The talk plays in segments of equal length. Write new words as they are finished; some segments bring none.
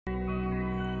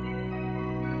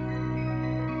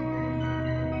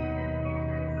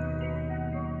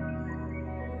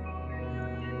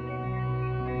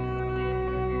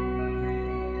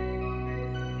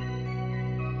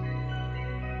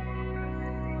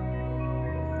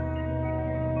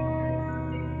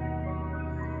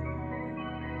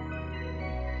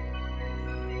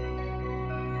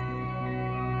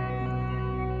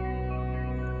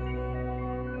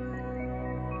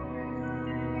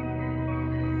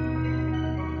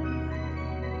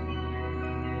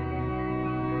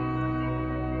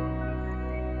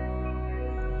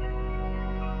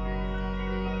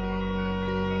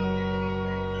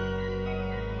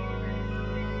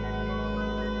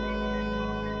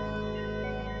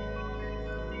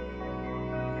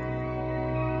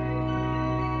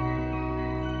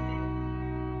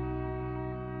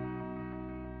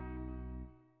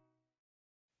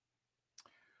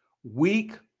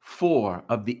Week 4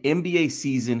 of the NBA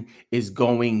season is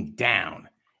going down.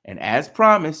 And as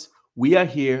promised, we are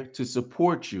here to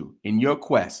support you in your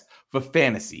quest for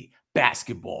fantasy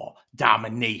basketball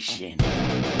domination.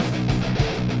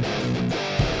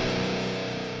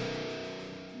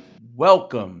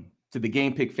 Welcome to the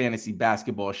Game Pick Fantasy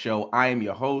Basketball Show. I am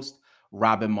your host,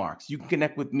 Robin Marks. You can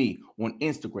connect with me on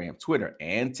Instagram, Twitter,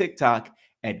 and TikTok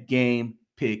at Game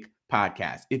Pick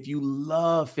Podcast. If you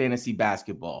love fantasy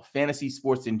basketball, fantasy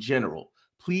sports in general,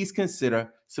 please consider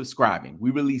subscribing.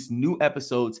 We release new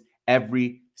episodes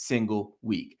every single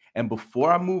week. And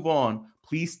before I move on,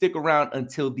 please stick around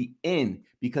until the end,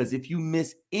 because if you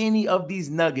miss any of these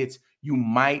nuggets, you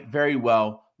might very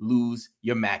well lose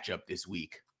your matchup this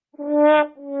week.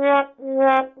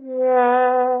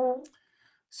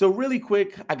 So really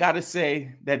quick, I got to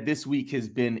say that this week has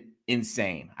been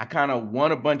insane. I kind of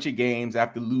won a bunch of games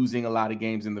after losing a lot of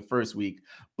games in the first week,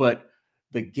 but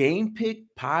the Game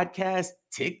Pick podcast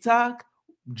TikTok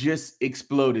just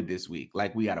exploded this week.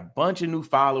 Like, we got a bunch of new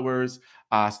followers,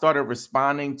 started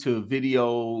responding to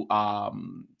video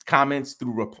comments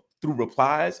through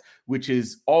replies, which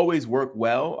is always worked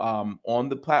well on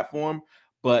the platform.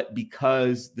 But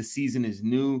because the season is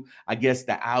new, I guess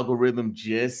the algorithm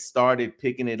just started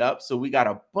picking it up. So we got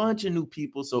a bunch of new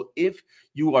people. So if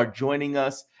you are joining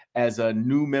us as a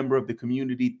new member of the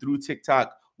community through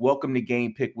TikTok, welcome to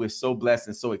Game Pick. We're so blessed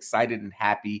and so excited and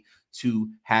happy to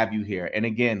have you here. And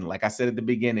again, like I said at the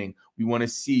beginning, we want to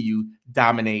see you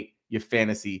dominate your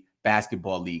fantasy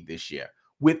basketball league this year.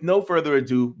 With no further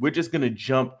ado, we're just going to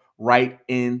jump right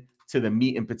in to the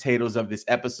meat and potatoes of this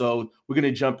episode. We're going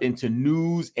to jump into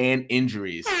news and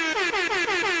injuries.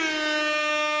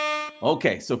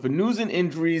 Okay, so for news and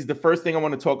injuries, the first thing I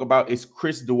want to talk about is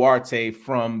Chris Duarte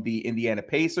from the Indiana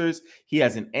Pacers. He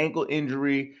has an ankle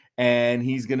injury, and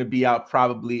he's going to be out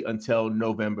probably until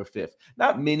November 5th.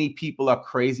 Not many people are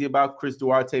crazy about Chris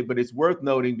Duarte, but it's worth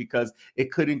noting because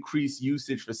it could increase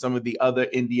usage for some of the other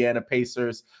Indiana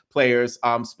Pacers players,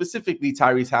 specifically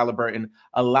Tyrese Halliburton.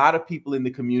 A lot of people in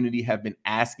the community have been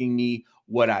asking me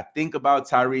what I think about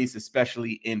Tyrese,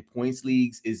 especially in points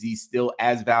leagues. Is he still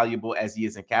as valuable as he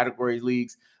is in category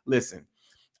leagues? Listen,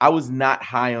 I was not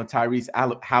high on Tyrese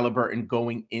Halliburton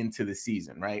going into the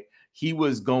season, right? He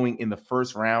was going in the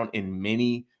first round in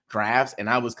many drafts, and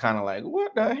I was kind of like,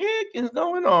 what the heck is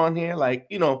going on here? Like,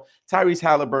 Tyrese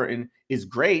Halliburton is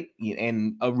great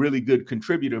and a really good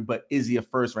contributor, but is he a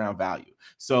first round value?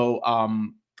 So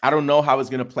I don't know how it's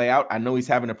going to play out. I know he's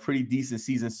having a pretty decent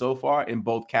season so far in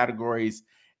both categories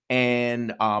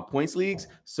and points leagues.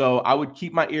 So I would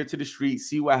keep my ear to the street,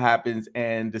 see what happens,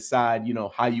 and decide,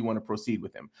 how you want to proceed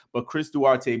with him. But Chris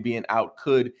Duarte being out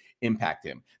could impact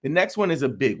him. The next one is a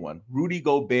big one. Rudy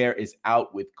Gobert is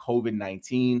out with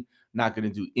COVID-19. Not going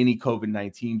to do any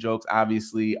COVID-19 jokes,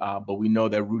 obviously, but we know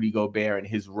that Rudy Gobert and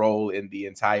his role in the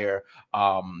entire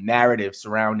narrative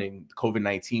surrounding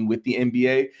COVID-19 with the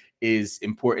NBA is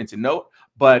important to note.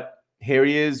 But here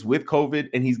he is with COVID,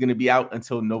 and he's going to be out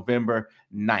until November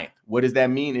 9th. What does that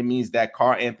mean? It means that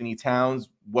Karl-Anthony Towns,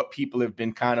 what people have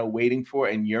been kind of waiting for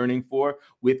and yearning for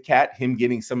with Cat, him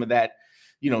getting some of that,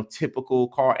 typical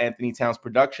Karl-Anthony Towns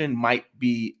production might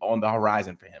be on the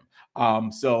horizon for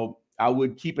him. So I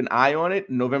would keep an eye on it.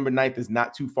 November 9th is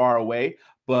not too far away,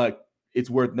 but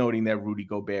it's worth noting that Rudy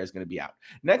Gobert is going to be out.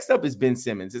 Next up is Ben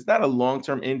Simmons. It's not a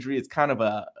long-term injury. It's kind of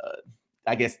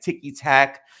I guess,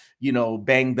 ticky-tack,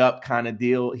 banged up kind of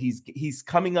deal. He's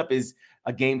coming up as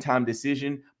a game-time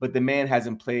decision, but the man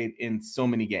hasn't played in so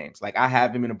many games. Like, I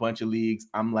have him in a bunch of leagues.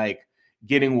 I'm, like,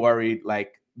 getting worried.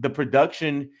 Like, the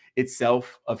production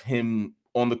itself of him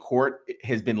on the court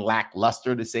has been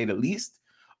lackluster, to say the least.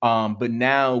 But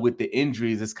now with the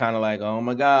injuries, it's kind of like, oh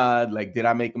my God, like, did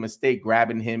I make a mistake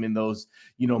grabbing him in those,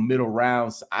 middle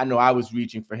rounds? I know I was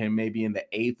reaching for him maybe in the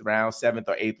 8th round, 7th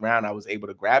or 8th round. I was able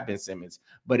to grab Ben Simmons,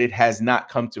 but it has not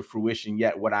come to fruition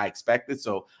yet what I expected.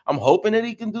 So I'm hoping that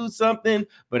he can do something.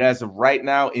 But as of right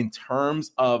now, in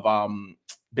terms of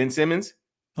Ben Simmons.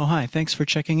 Oh, hi. Thanks for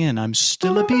checking in. I'm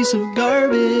still a piece of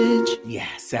garbage. Yeah,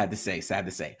 sad to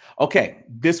say. Okay,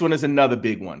 this one is another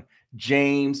big one.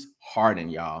 James Harden,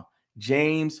 y'all.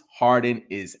 James Harden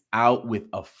is out with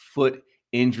a foot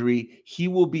injury. He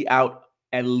will be out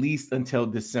at least until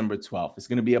December 12th. It's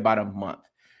going to be about a month.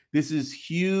 This is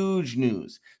huge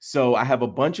news. So I have a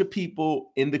bunch of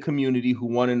people in the community who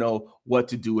want to know what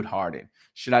to do with Harden.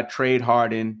 Should I trade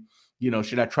Harden?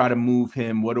 Should I try to move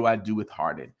him? What do I do with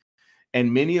Harden?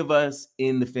 And many of us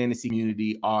in the fantasy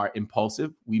community are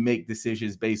impulsive. We make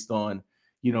decisions based on,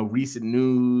 recent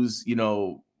news,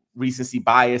 recency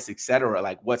bias, etc.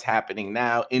 Like what's happening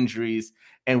now, injuries.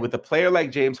 And with a player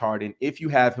like James Harden, if you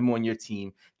have him on your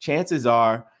team, chances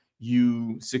are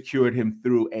you secured him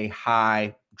through a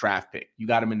high draft pick. You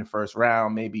got him in the first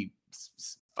round, maybe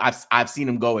I've seen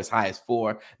him go as high as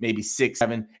 4, maybe 6,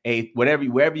 7, 8,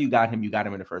 wherever you got him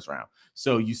in the first round.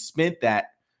 So you spent that,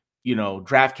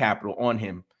 draft capital on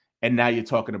him, and now you're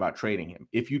talking about trading him.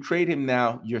 If you trade him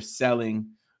now, you're selling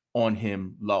on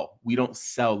him low. We don't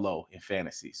sell low in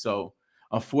fantasy. So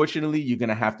unfortunately, you're going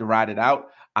to have to ride it out.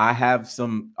 I have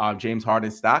some James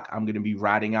Harden stock. I'm going to be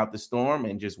riding out the storm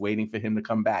and just waiting for him to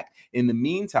come back. In the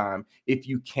meantime, if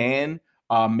you can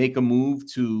make a move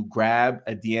to grab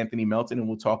a DeAnthony Melton, and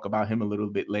we'll talk about him a little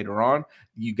bit later on.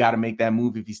 You got to make that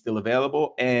move if he's still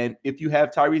available. And if you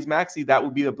have Tyrese Maxey, that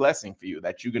would be a blessing for you,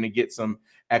 that you're going to get some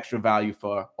extra value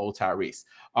for old Tyrese.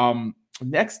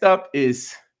 Next up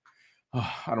is,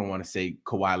 I don't want to say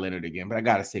Kawhi Leonard again, but I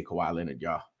got to say Kawhi Leonard,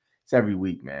 y'all. It's every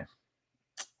week, man.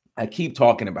 I keep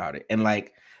talking about it. And my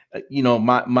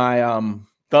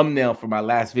thumbnail for my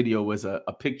last video was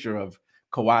a picture of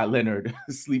Kawhi Leonard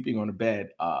sleeping on the bed,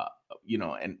 the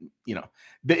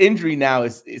injury now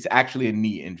is actually a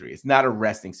knee injury. It's not a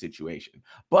resting situation.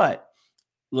 But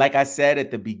like I said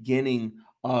at the beginning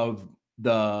of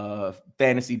the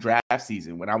fantasy draft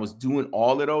season, when I was doing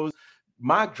all of those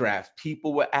mock drafts,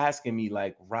 people were asking me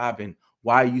like, Robin,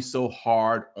 why are you so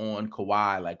hard on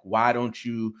Kawhi? Like, why don't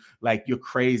you, like, you're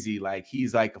crazy. Like,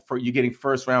 he's like, you're getting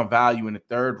first round value in the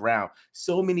third round.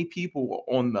 So many people were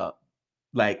on the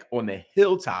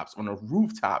hilltops, on the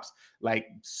rooftops, like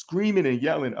screaming and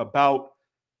yelling about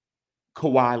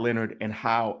Kawhi Leonard and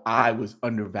how I was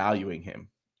undervaluing him.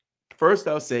 First,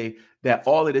 I'll say that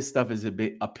all of this stuff is a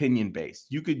bit opinion based.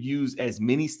 You could use as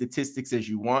many statistics as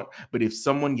you want, but if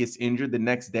someone gets injured the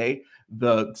next day,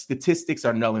 the statistics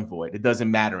are null and void. It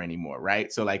doesn't matter anymore,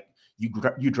 right? So like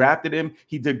you drafted him,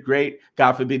 he did great.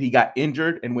 God forbid he got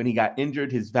injured, and when he got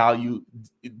injured, his value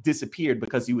disappeared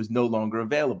because he was no longer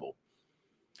available.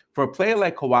 For a player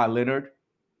like Kawhi Leonard,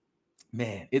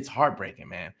 man, it's heartbreaking,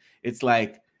 man. It's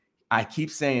like, I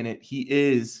keep saying it, he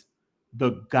is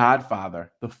the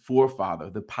godfather, the forefather,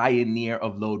 the pioneer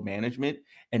of load management.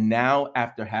 And now,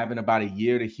 after having about a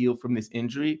year to heal from this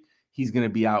injury, he's going to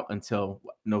be out until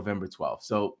November 12th.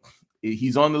 So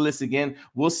he's on the list again.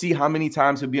 We'll see how many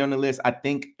times he'll be on the list. I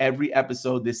think every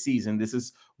episode this season, this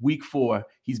is week 4,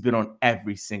 he's been on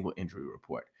every single injury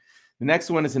report. The next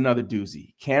one is another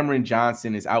doozy. Cameron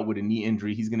Johnson is out with a knee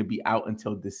injury. He's going to be out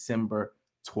until December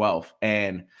 12th.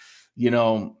 And,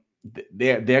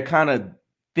 they're kind of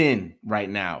thin right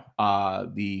now,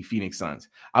 the Phoenix Suns.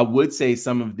 I would say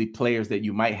some of the players that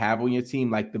you might have on your team,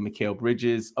 like the Mikal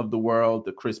Bridges of the world,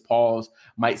 the Chris Pauls,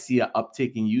 might see an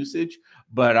uptick in usage,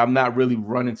 but I'm not really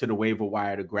running to the waiver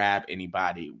wire to grab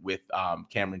anybody with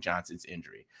Cameron Johnson's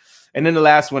injury. And then the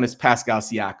last one is Pascal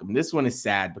Siakam. This one is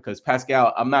sad because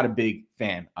Pascal, I'm not a big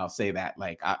fan. I'll say that.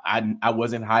 Like I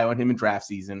wasn't high on him in draft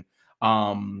season.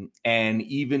 And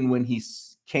even when he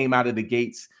came out of the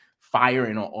gates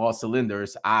firing on all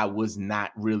cylinders, I was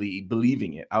not really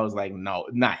believing it. I was like, no,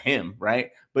 not him,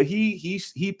 right? But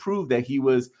he proved that he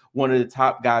was one of the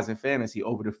top guys in fantasy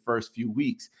over the first few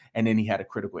weeks, and then he had a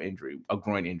critical injury, a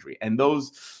groin injury. And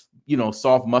those,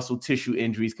 soft muscle tissue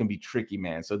injuries can be tricky,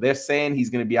 man. So they're saying he's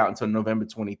going to be out until November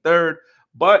 23rd,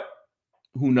 but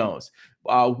who knows?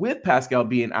 With Pascal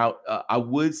being out, I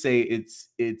would say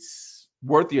it's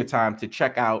worth your time to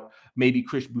check out maybe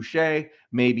Chris Boucher,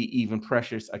 maybe even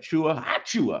Precious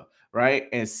Achua, right?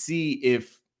 And see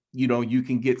if, you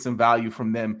can get some value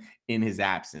from them in his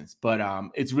absence. But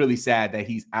it's really sad that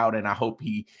he's out, and I hope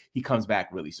he comes back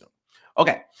really soon.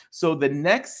 Okay, so the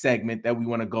next segment that we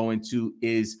want to go into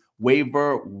is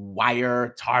waiver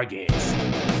wire targets.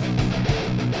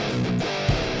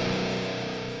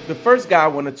 The first guy I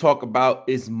want to talk about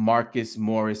is Marcus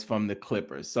Morris from the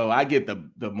Clippers. So I get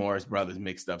the Morris brothers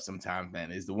mixed up sometimes, man.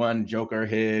 Is the one Joker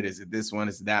hit? Is it this one?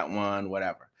 Is it that one?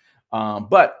 Whatever.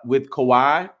 But with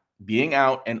Kawhi being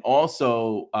out, and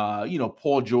also,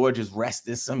 Paul George is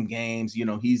resting some games.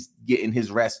 He's getting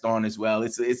his rest on as well.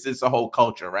 It's a whole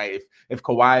culture, right? If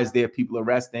Kawhi is there, people are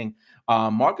resting.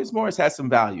 Marcus Morris has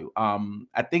some value.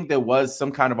 I think there was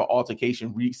some kind of an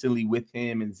altercation recently with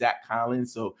him and Zach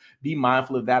Collins, so be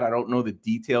mindful of that. I don't know the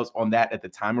details on that at the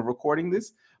time of recording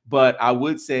this, but I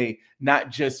would say not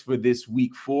just for this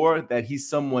week 4, that he's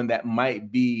someone that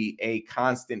might be a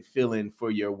constant fill-in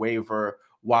for your waiver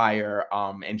wire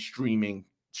and streaming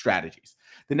strategies.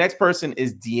 The next person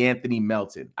is DeAnthony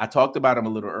Melton. I talked about him a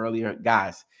little earlier.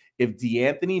 Guys, if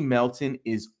DeAnthony Melton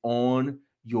is on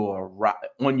your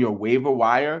waiver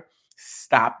wire,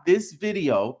 stop this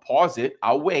video, pause it,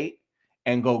 I'll wait,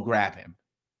 and go grab him.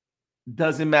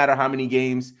 Doesn't matter how many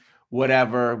games,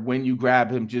 whatever, when you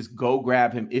grab him, just go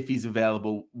grab him if he's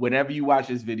available. Whenever you watch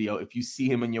this video, if you see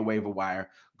him in your waiver wire,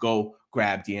 go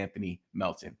grab DeAnthony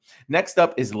Melton. Next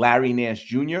up is Larry Nance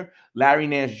Jr. Larry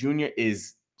Nance Jr.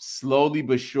 is slowly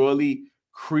but surely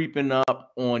creeping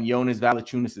up on Jonas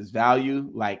Valanciunas' value.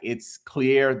 Like, it's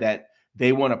clear that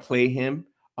they want to play him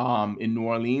in New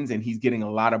Orleans, and he's getting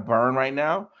a lot of burn right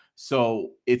now.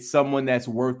 So it's someone that's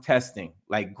worth testing.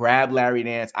 Like, grab Larry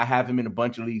Nance. I have him in a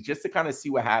bunch of leagues just to kind of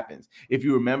see what happens. If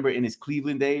you remember in his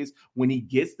Cleveland days, when he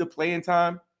gets the playing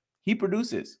time, he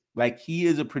produces. Like, he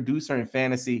is a producer in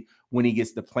fantasy when he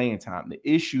gets the playing time. The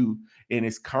issue in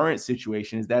his current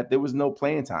situation is that there was no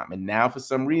playing time. And now for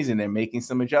some reason, they're making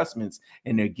some adjustments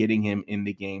and they're getting him in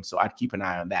the game. So I'd keep an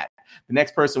eye on that. The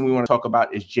next person we want to talk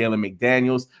about is Jalen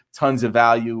McDaniels. Tons of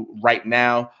value right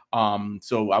now.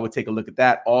 So I would take a look at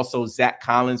that. Also, Zach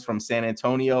Collins from San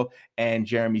Antonio and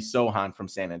Jeremy Sohan from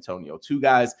San Antonio. Two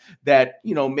guys that,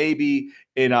 maybe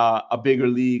in a bigger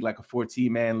league, like a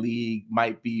 14-man league,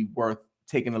 might be worth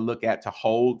taking a look at to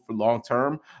hold for long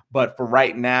term. But for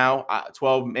right now,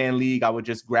 12-man league, I would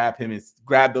just grab him and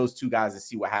grab those two guys and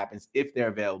see what happens if they're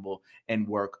available and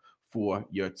work for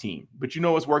your team. But you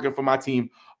know what's working for my team?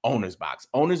 Owner's Box.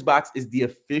 Owner's Box is the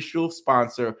official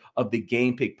sponsor of the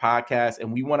Game Pick podcast,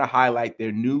 and we want to highlight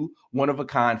their new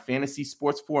one-of-a-kind fantasy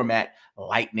sports format,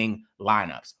 Lightning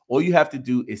Lineups. All you have to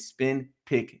do is spin,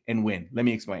 pick, and win. Let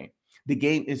me explain. The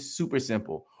game is super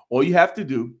simple. All you have to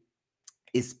do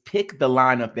is pick the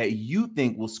lineup that you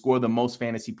think will score the most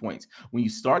fantasy points. When you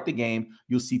start the game,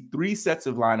 you'll see 3 sets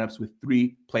of lineups with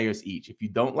 3 players each. If you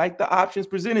don't like the options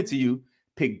presented to you,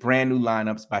 pick brand new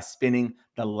lineups by spinning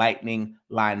the Lightning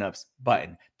Lineups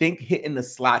button. Think hitting the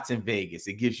slots in Vegas.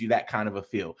 It gives you that kind of a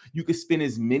feel. You can spin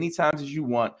as many times as you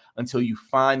want until you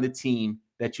find the team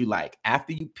that you like.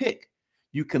 After you pick,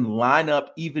 you can line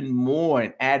up even more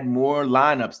and add more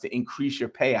lineups to increase your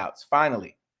payouts.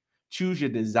 Finally, choose your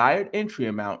desired entry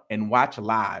amount and watch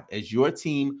live as your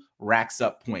team racks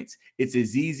up points. It's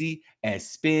as easy as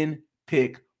spin,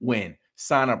 pick, win.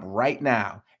 Sign up right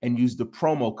now and use the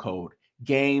promo code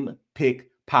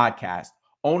GamePickPodcast.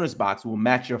 Owner's Box will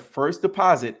match your first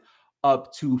deposit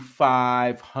up to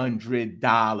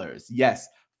 $500. Yes,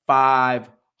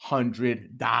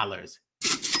 $500.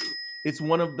 It's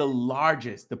one of the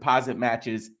largest deposit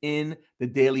matches in the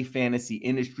daily fantasy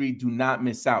industry. Do not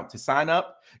miss out. To sign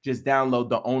up, just download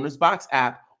the Owner's Box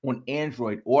app on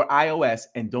Android or iOS,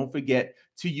 and don't forget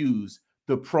to use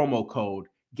the promo code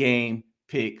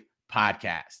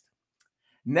GamePickPodcast.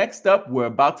 Next up, we're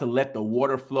about to let the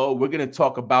water flow. We're going to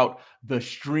talk about the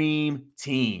Stream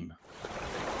Team.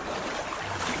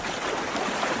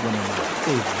 One of my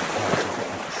favorite parts of the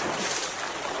episode.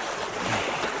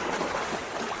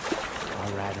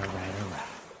 All right.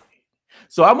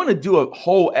 So I'm going to do a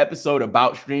whole episode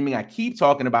about streaming. I keep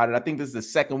talking about it. I think this is the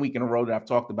second week in a row that I've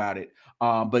talked about it,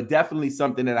 but definitely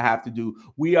something that I have to do.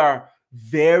 We are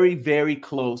very, very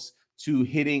close to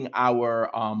hitting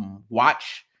our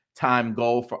watch time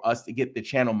goal for us to get the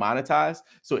channel monetized.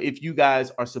 So if you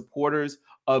guys are supporters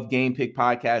of Game Pick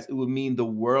Podcast, it would mean the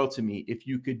world to me if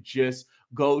you could just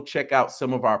go check out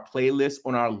some of our playlists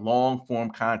on our long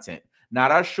form content,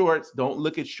 not our shorts. Don't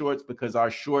look at shorts because our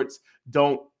shorts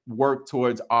don't work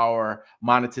towards our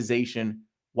monetization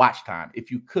watch time.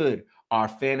 If you could, our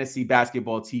fantasy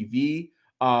basketball TV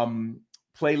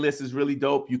playlist is really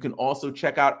dope. You can also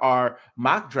check out our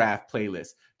mock draft playlist.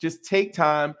 Just take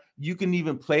time. You can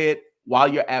even play it while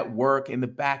you're at work in the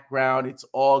background. It's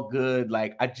all good.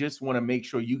 Like, I just want to make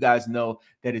sure you guys know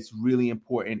that it's really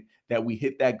important that we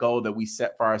hit that goal that we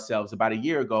set for ourselves about a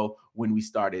year ago when we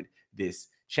started this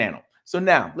channel. So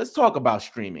now let's talk about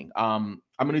streaming. I'm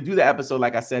going to do the episode,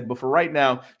 like I said, but for right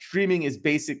now, streaming is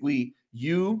basically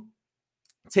you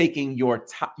taking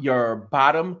your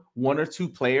bottom 1 or 2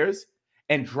 players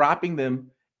and dropping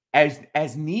them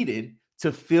as needed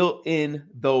to fill in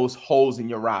those holes in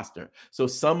your roster. So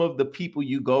some of the people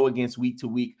you go against week to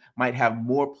week might have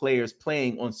more players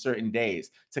playing on certain days.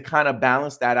 To kind of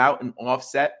balance that out and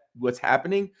offset what's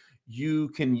happening, you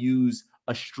can use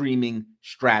a streaming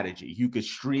strategy. You could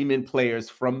stream in players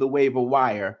from the waiver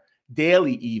wire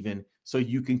daily even, so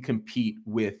you can compete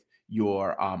with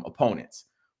your opponents.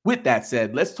 With that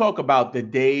said, let's talk about the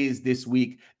days this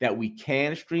week that we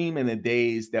can stream and the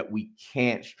days that we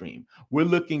can't stream. We're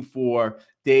looking for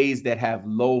days that have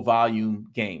low volume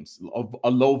games,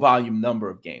 a low volume number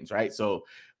of games, right? So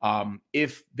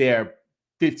if they're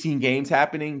 15 games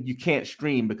happening, you can't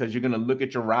stream because you're going to look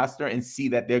at your roster and see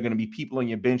that there are going to be people on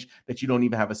your bench that you don't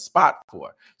even have a spot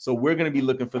for. So we're going to be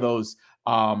looking for those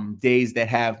days that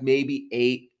have maybe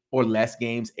 8 or less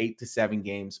games, 8 to 7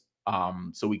 games,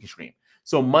 so we can stream.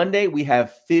 So Monday, we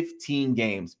have 15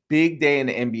 games. Big day in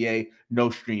the NBA, no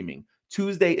streaming.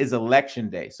 Tuesday is election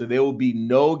day, so there will be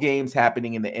no games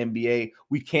happening in the NBA.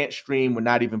 We can't stream. We're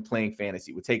not even playing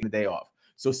fantasy. We're taking the day off.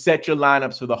 So set your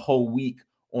lineups for the whole week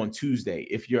on Tuesday.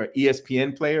 If you're an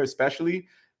ESPN player, especially,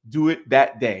 do it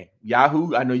that day.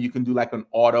 Yahoo, I know you can do like an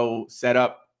auto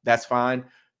setup. That's fine.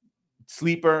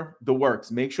 Sleeper, the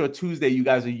works. Make sure Tuesday you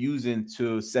guys are using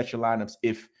to set your lineups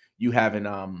if you haven't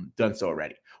done so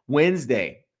already.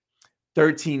 Wednesday,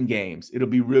 13 games. It'll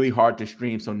be really hard to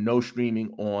stream, so no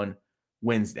streaming on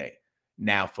Wednesday.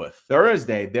 Now for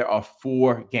Thursday, there are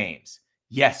 4 games.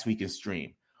 Yes, we can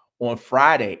stream. On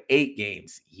Friday, 8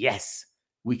 games. Yes,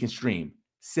 we can stream.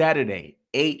 Saturday,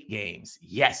 8 games.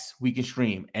 Yes, we can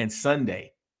stream. And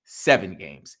Sunday, 7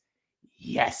 games.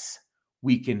 Yes,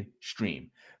 we can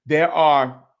stream. There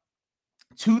are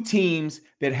 2 teams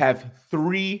that have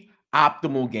 3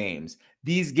 optimal games.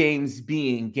 These games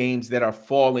being games that are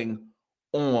falling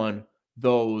on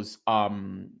those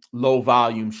low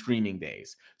volume streaming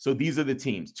days. So these are the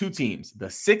teams, 2 teams, the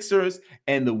Sixers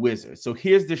and the Wizards. So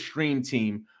here's the stream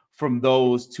team from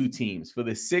those 2 teams. For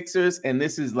the Sixers, and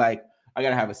this is like, I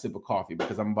gotta have a sip of coffee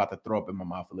because I'm about to throw up in my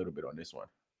mouth a little bit on this one.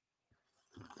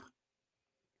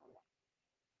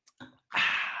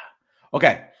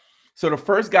 Okay, so the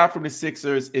first guy from the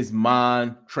Sixers is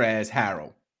Montrezl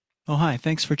Harrell. Oh, hi.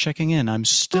 Thanks for checking in. I'm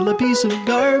still a piece of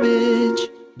garbage.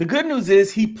 The good news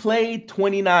is he played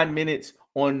 29 minutes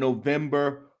on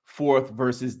November 4th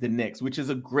versus the Knicks, which is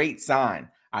a great sign.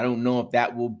 I don't know if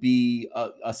that will be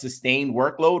a sustained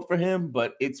workload for him,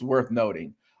 but it's worth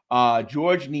noting.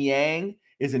 George Niang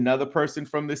is another person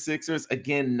from the Sixers.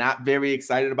 Again, not very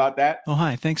excited about that. Oh,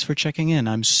 hi. Thanks for checking in.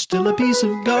 I'm still a piece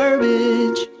of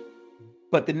garbage.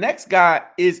 But the next guy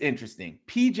is interesting.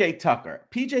 PJ Tucker.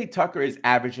 PJ Tucker is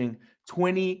averaging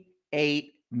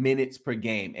 28 minutes per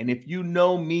game. And if you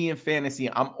know me in fantasy,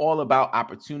 I'm all about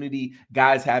opportunity,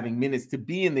 guys having minutes to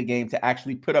be in the game to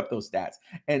actually put up those stats.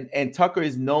 And Tucker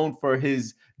is known for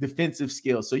his defensive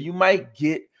skills. So you might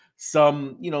get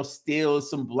some, steals,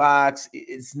 some blocks.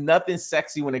 It's nothing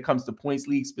sexy when it comes to points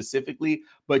league specifically,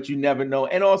 but you never know.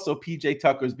 And also PJ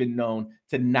Tucker's been known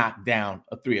to knock down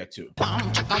a 3 or 2.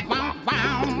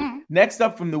 Next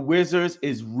up from the Wizards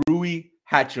is Rui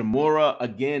Hachimura.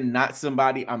 Again, not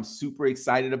somebody I'm super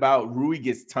excited about. Rui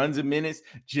gets tons of minutes,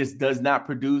 just does not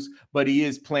produce, but he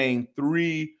is playing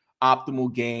 3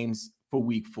 optimal games for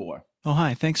week 4. Oh,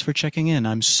 hi. Thanks for checking in.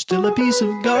 I'm still a piece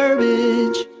of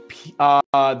garbage.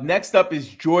 Next up is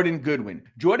Jordan Goodwin.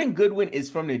 Jordan Goodwin is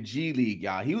from the G League,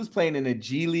 y'all. He was playing in the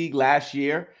G League last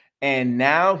year, and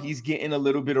now he's getting a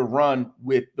little bit of run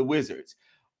with the Wizards.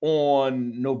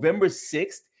 On November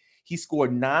 6th, he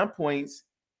scored 9 points,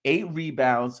 8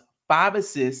 rebounds, 5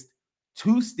 assists,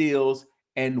 2 steals,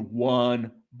 and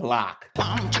 1 block.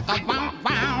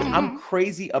 I'm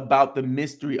crazy about the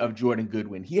mystery of Jordan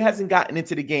Goodwin. He hasn't gotten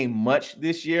into the game much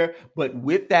this year, but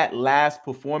with that last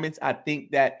performance, I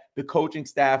think that the coaching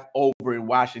staff over in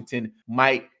Washington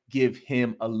might give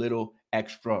him a little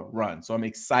extra run. So I'm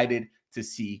excited to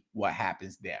see what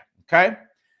happens there. Okay.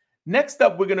 Next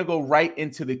up, we're going to go right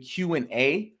into the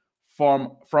Q&A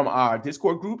from our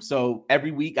Discord group. So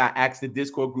every week I ask the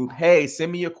Discord group, hey,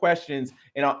 send me your questions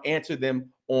and I'll answer them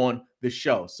on the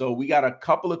show. So we got a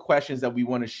couple of questions that we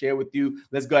want to share with you.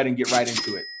 Let's go ahead and get right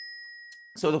into it.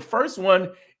 So the first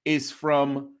one is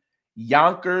from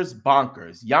Yonkers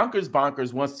Bonkers. Yonkers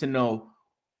Bonkers wants to know,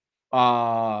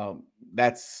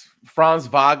 that's Franz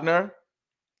Wagner,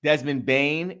 Desmond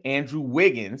Bane, Andrew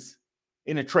Wiggins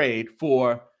in a trade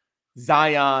for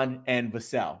Zion and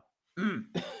Vassell.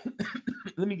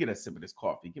 Let me get a sip of this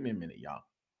coffee. Give me a minute, y'all.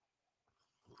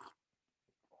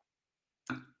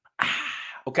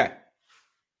 Okay.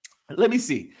 Let me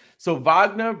see. So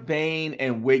Wagner, Bane,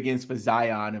 and Wiggins for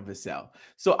Zion and Vassell.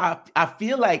 So I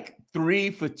feel like 3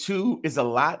 for 2 is a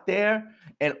lot there.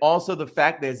 And also the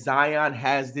fact that Zion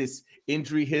has this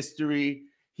injury history.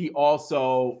 He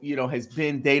also, has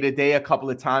been day-to-day a couple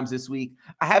of times this week.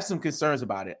 I have some concerns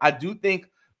about it. I do think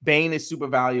Bane is super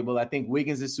valuable. I think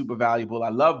Wiggins is super valuable. I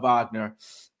love Wagner.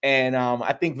 And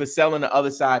I think Vassell on the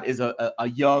other side is a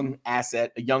young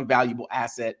asset, a young valuable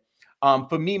asset.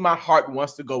 For me, my heart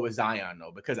wants to go with Zion,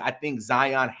 though, because I think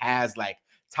Zion has like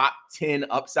top 10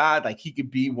 upside. Like he could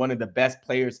be one of the best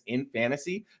players in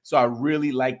fantasy. So I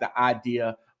really like the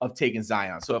idea of taking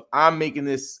Zion. So if I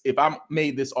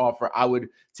made this offer, I would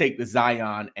take the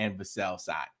Zion and Vassell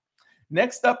side.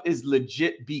 Next up is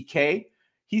Legit BK.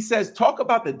 He says, talk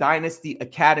about the Dynasty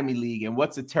Academy League and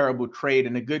what's a terrible trade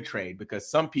and a good trade, because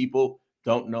some people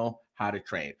don't know how to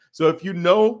trade. So if you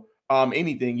know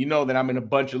anything, you know that I'm in a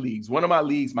bunch of leagues. One of my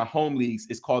leagues, my home leagues,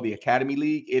 is called the Academy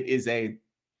League. It is a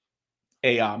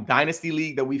dynasty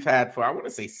league that we've had for, I want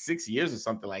to say, 6 years or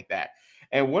something like that.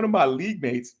 And one of my league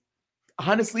mates,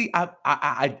 honestly,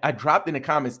 I dropped in the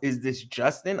comments, is this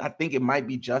Justin? I think it might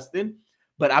be Justin,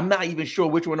 but I'm not even sure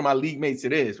which one of my league mates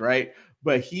it is, right?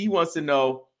 But he wants to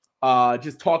know,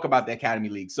 just talk about the Academy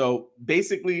League. So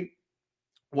basically,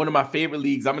 one of my favorite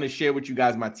leagues, I'm going to share with you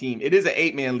guys my team. It is an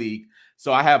 8-man league,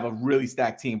 so I have a really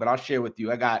stacked team, but I'll share with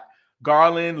you. I got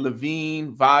Garland,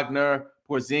 Levine, Wagner,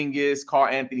 Porzingis, Karl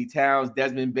Anthony Towns,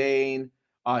 Desmond Bain,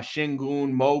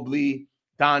 Şengün, Mobley,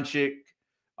 Doncic,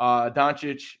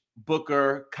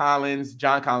 Booker, Collins,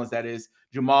 John Collins, that is,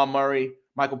 Jamal Murray,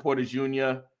 Michael Porter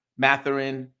Jr.,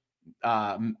 Mathurin.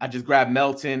 I just grabbed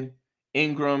Melton,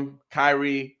 Ingram,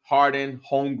 Kyrie, Harden,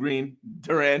 Holmgren,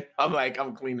 Durant.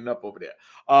 I'm cleaning up over there.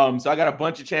 So I got a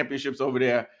bunch of championships over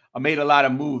there. I made a lot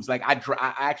of moves. Like I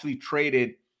actually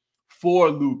traded for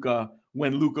Luka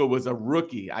when Luka was a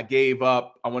rookie. I gave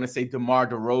up, I want to say, DeMar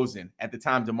DeRozan. At the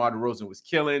time, DeMar DeRozan was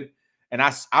killing. And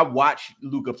I watched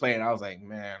Luka play, and I was like,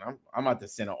 man, I'm about to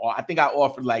send an offer. I think I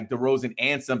offered like DeRozan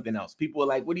and something else. People were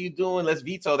like, what are you doing? Let's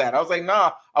veto that. I was like,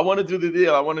 nah, I want to do the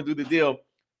deal. I want to do the deal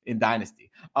in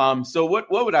Dynasty. So what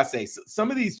would I say? So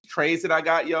some of these trades that I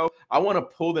got, I want to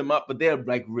pull them up, but they're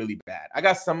like really bad. I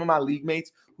got some of my league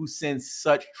mates who send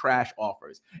such trash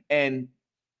offers. And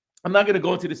I'm not going to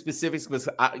go into the specifics because,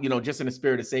 just in the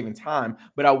spirit of saving time,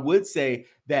 but I would say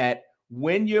that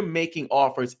when you're making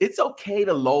offers, it's okay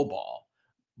to lowball,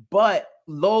 but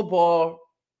lowball,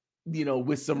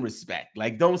 with some respect.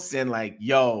 Like, don't send like,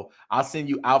 yo, I'll send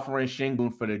you Alperen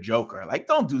Şengün for the Joker. Like,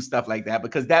 don't do stuff like that,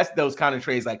 because that's those kind of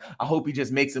trades. Like, I hope he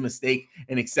just makes a mistake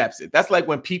and accepts it. That's like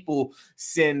when people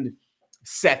send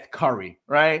Seth Curry,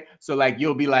 right? So like,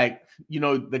 you'll be like,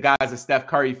 the guy's a Steph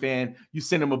Curry fan. You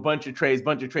send him a bunch of trades,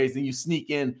 and you sneak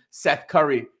in Seth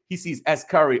Curry. He sees S.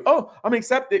 Curry. Oh, I'm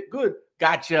accepted. Good.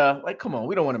 Gotcha. Like, come on.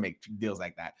 We don't want to make deals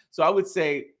like that. So I would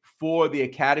say for the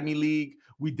Academy League,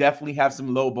 we definitely have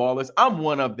some low ballers. I'm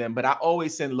one of them, but I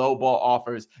always send low ball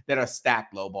offers that are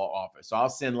stacked low ball offers. So I'll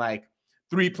send like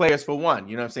 3 players for one.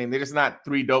 You know what I'm saying? They're just not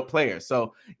 3 dope players.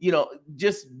 So,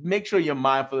 just make sure you're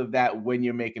mindful of that when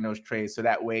you're making those trades. So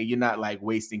that way you're not like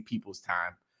wasting people's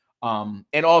time.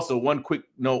 And also, one quick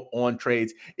note on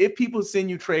trades: if people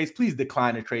send you trades, please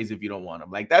decline the trades if you don't want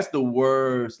them. Like, that's the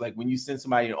worst. Like, when you send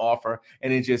somebody an offer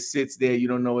and it just sits there, you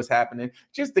don't know what's happening.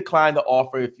 Just decline the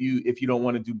offer if you don't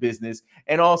want to do business.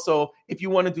 And also, if you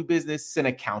want to do business, send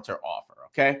a counter offer.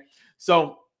 Okay.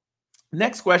 So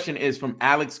next question is from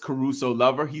Alex Caruso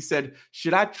Lover. He said,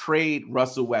 should I trade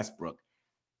Russell Westbrook?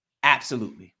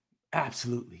 Absolutely.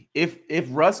 If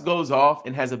Russ goes off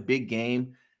and has a big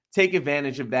game, take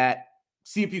advantage of that.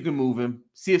 See if you can move him.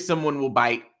 See if someone will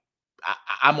bite.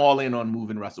 I'm all in on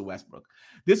moving Russell Westbrook.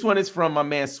 This one is from my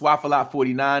man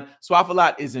Swaffalot49.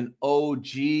 Swaffalot is an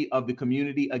OG of the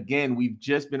community. Again, we've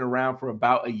just been around for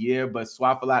about a year, but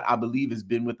Swaffalot, I believe, has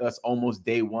been with us almost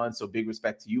day one. So big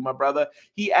respect to you, my brother.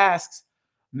 He asks,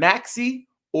 Maxey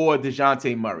or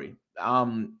DeJounte Murray?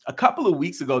 A couple of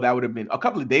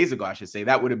days ago, I should say,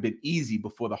 that would have been easy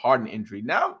before the Harden injury.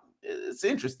 Now it's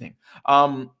interesting.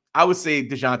 I would say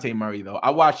DeJounte Murray, though. I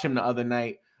watched him the other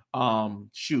night. I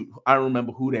don't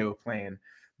remember who they were playing,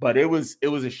 but it was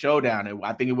a showdown.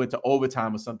 I think it went to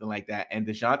overtime or something like that. And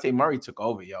DeJounte Murray took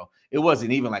over, yo. It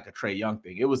wasn't even like a Trae Young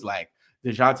thing. It was like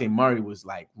DeJounte Murray was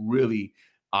like really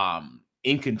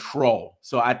in control.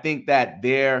 So I think that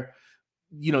there's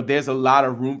a lot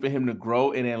of room for him to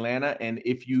grow in Atlanta. And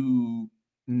if you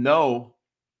know,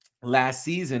 last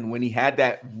season when he had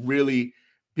that really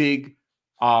big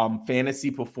fantasy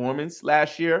performance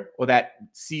last year, or that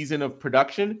season of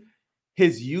production,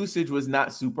 his usage was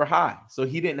not super high. So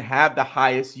he didn't have the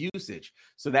highest usage.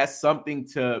 So that's something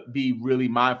to be really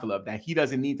mindful of, that he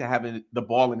doesn't need to have the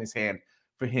ball in his hand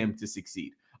for him to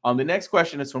succeed. The next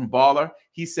question is from Baller.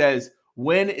 He says,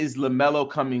 when is LaMelo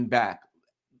coming back?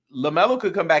 LaMelo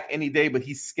could come back any day, but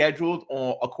he's scheduled,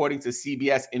 according to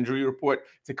CBS injury report,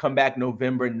 to come back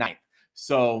November 9th.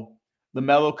 So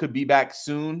LaMelo could be back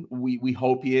soon. We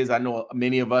hope he is. I know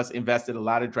many of us invested a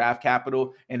lot of draft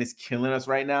capital and it's killing us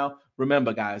right now.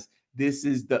 Remember, guys, this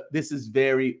is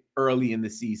very early in the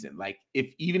season. Like,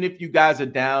 even if you guys are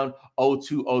down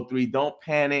 0-2, 0-3, don't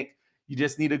panic. You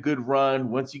just need a good run.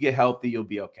 Once you get healthy, you'll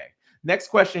be okay. Next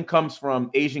question comes from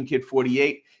Asian Kid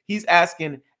 48. He's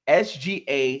asking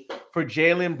SGA for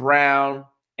Jaylen Brown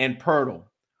and Pirtle,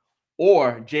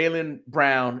 or Jaylen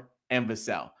Brown and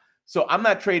Vassell. So I'm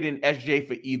not trading SGA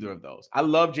for either of those. I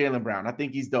love Jaylen Brown. I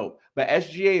think he's dope. But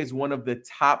SGA is one of the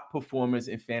top performers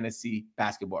in fantasy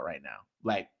basketball right now.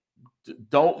 Like,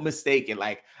 don't mistake it.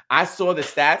 Like, I saw the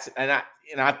stats and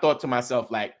I thought to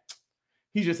myself, like,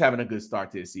 he's just having a good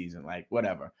start to the season. Like,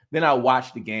 whatever. Then I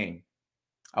watched the game.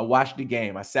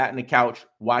 I sat in the couch,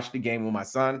 watched the game with my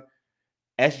son.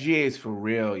 SGA is for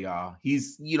real, y'all.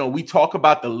 He's, we talk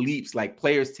about the leaps, like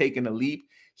players taking a leap.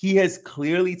 He has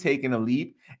clearly taken a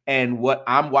leap. And what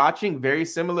I'm watching, very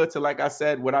similar to, like I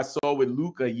said, what I saw with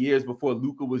Luka years before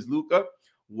Luka was Luka,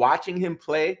 watching him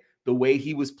play the way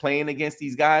he was playing against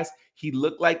these guys, he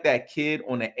looked like that kid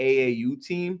on the AAU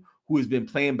team who has been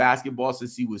playing basketball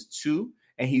since he was 2,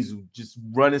 and he's just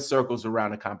running circles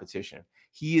around the competition.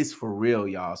 He is for real,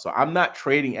 y'all. So I'm not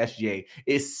trading SGA,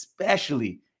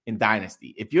 especially in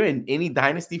Dynasty. If you're in any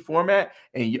Dynasty format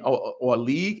and or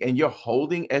league and you're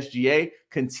holding SGA,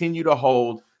 continue to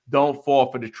hold. Don't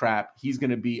fall for the trap. He's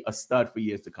going to be a stud for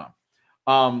years to come.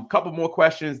 Couple more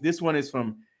questions. This one is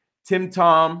from Tim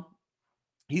Tom.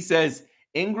 He says,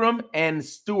 Ingram and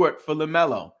Stewart for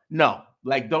LaMelo. No,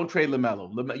 like, don't trade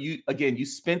LaMelo. You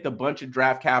spent a bunch of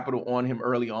draft capital on him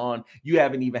early on. You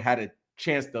haven't even had a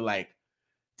chance to, like,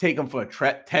 take him for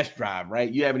a test drive,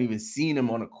 right? You haven't even seen him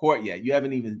on the court yet. You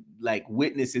haven't even, like,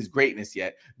 witnessed his greatness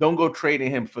yet. Don't go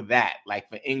trading him for that. Like,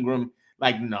 for Ingram,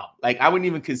 like, no. Like, I wouldn't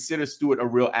even consider Stewart a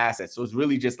real asset. So it's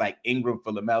really just like Ingram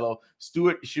for LaMelo.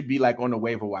 Stewart should be, like, on the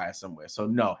waiver wire somewhere. So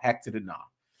no, heck to the no.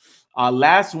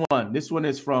 Last one. This one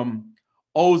is from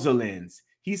Ozalins.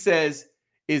 He says,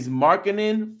 is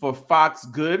marketing for Fox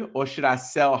good, or should I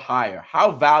sell higher?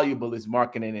 How valuable is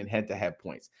marketing in head-to-head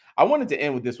points? I wanted to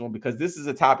end with this one because this is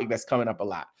a topic that's coming up a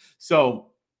lot.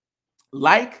 So,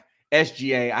 like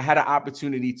SGA, I had an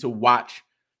opportunity to watch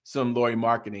some Laurie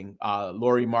marketing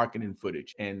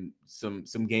footage and some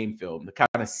game film to kind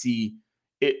of see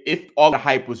if all the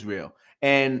hype was real.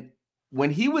 And when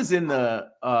he was in the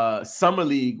summer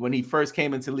league, when he first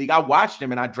came into the league, I watched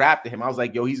him and I drafted him. I was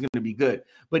like, yo, he's going to be good.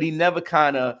 But he never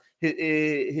kind of,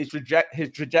 his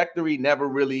trajectory never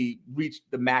really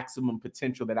reached the maximum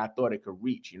potential that I thought it could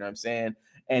reach. You know what I'm saying?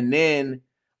 And then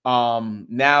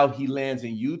now he lands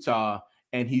in Utah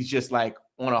and he's just, like,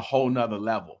 on a whole nother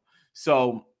level.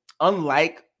 So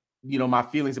unlike, my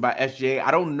feelings about SJ,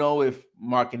 I don't know if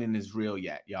marketing is real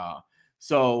yet, y'all.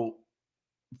 So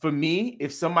for me,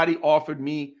 if somebody offered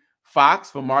me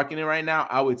Fox for marketing right now,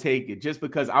 I would take it, just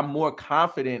because I'm more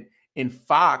confident in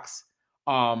Fox,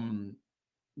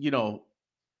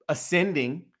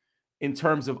 ascending in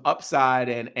terms of upside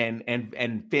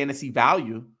and fantasy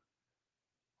value.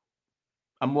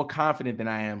 I'm more confident than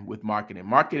I am with marketing.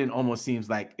 Marketing almost seems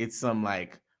like it's some,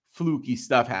 like, fluky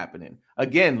stuff happening.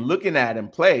 Again, looking at him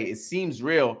play, it seems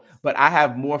real, but I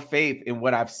have more faith in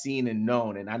what I've seen and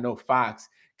known. And I know Fox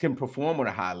can perform on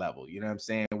a high level. You know what I'm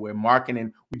saying? Where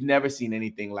marketing, we've never seen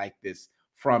anything like this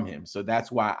from him. So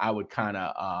that's why I would kind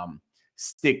of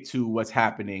stick to what's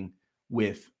happening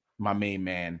with my main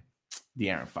man,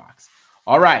 De'Aaron Fox.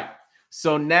 All right.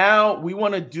 So now we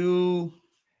want to do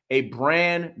a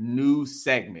brand new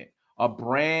segment.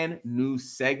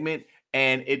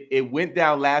 And it went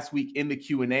down last week in the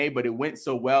Q&A, but it went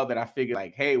so well that I figured,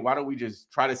 like, hey, why don't we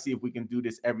just try to see if we can do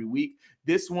this every week?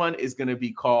 This one is going to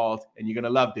be called, and you're going to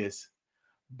love this,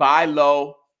 Buy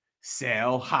Low,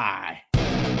 Sell High.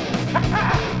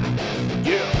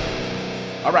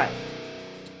 Yeah. All right.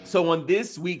 So on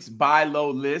this week's Buy Low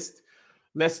list,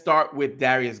 let's start with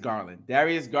Darius Garland.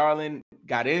 Darius Garland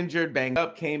got injured, banged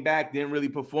up, came back, didn't really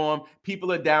perform.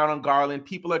 People are down on Garland.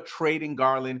 People are trading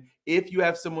Garland. If you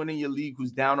have someone in your league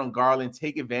who's down on Garland,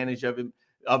 take advantage of him,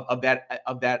 of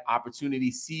that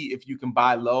opportunity. See if you can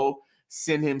buy low,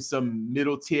 send him some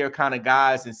middle tier kind of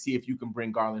guys, and see if you can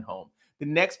bring Garland home. The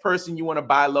next person you want to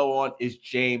buy low on is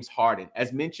James Harden.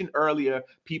 As mentioned earlier,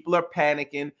 people are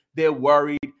panicking. They're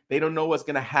worried. They don't know what's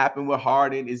going to happen with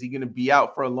Harden. Is he going to be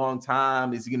out for a long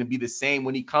time? Is he going to be the same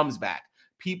when he comes back?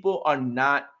 People are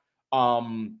not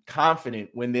confident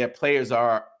when their players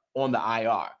are on the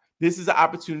IR. This is an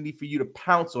opportunity for you to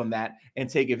pounce on that and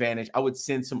take advantage. I would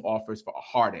send some offers for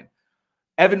Harden.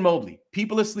 Evan Mobley.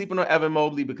 People are sleeping on Evan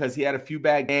Mobley because he had a few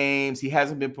bad games. He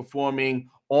hasn't been performing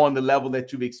on the level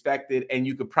that you've expected, and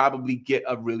you could probably get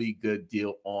a really good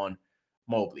deal on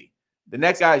Mobley. The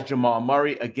next guy is Jamal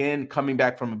Murray, again, coming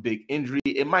back from a big injury.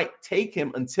 It might take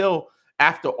him until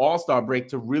after All-Star break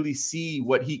to really see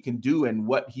what he can do and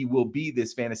what he will be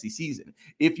this fantasy season.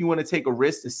 If you want to take a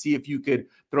risk to see if you could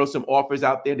throw some offers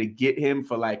out there to get him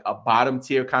for, like, a bottom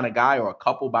tier kind of guy or a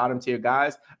couple bottom tier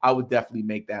guys, I would definitely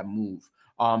make that move.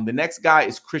 The next guy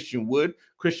is Christian Wood.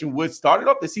 Christian Wood started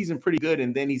off the season pretty good,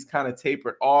 and then he's kind of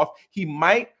tapered off. He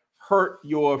might hurt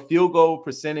your field goal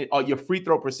percentage or your free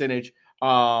throw percentage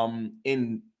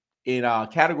in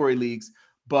category leagues,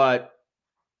 but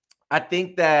I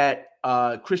think that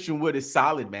Christian Wood is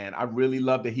solid, man. I really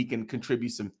love that he can contribute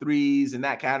some threes in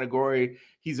that category.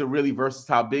 He's a really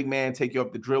versatile big man, take you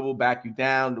up the dribble, back you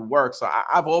down to work. So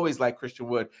I've always liked Christian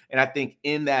Wood. And I think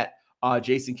in that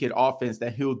Jason Kidd offense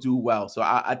that he'll do well. So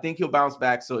I think he'll bounce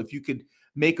back. So if you could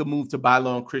make a move to buy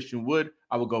low on Christian Wood,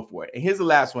 I will go for it. And here's the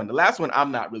last one. The last one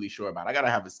I'm not really sure about. I got to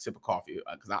have a sip of coffee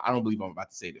because I don't believe I'm about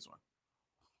to say this one.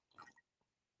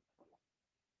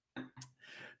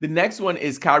 The next one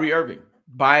is Kyrie Irving.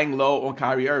 Buying low on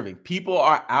Kyrie Irving. People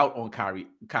are out on Kyrie.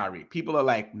 People are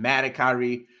like mad at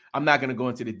Kyrie. I'm not going to go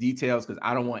into the details because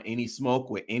I don't want any smoke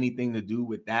with anything to do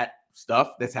with that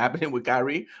stuff that's happening with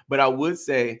Kyrie. But I would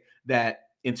say that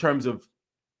in terms of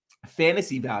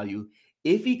fantasy value,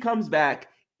 if he comes back,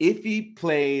 if he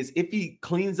plays, if he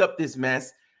cleans up this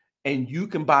mess, and you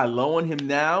can buy low on him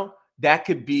now, that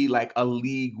could be like a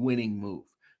league winning move.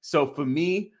 So for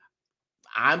me,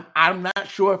 I'm not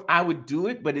sure if I would do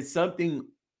it, but it's something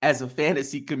as a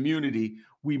fantasy community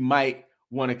we might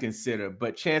want to consider.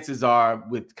 But chances are,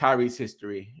 with Kyrie's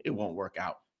history, it won't work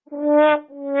out.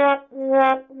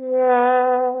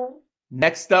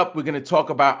 Next up, we're going to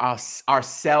talk about our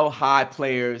sell high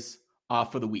players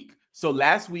for the week. So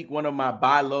last week, one of my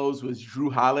buy lows was Drew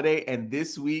Holiday, and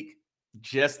this week,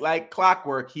 just like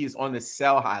clockwork, he is on the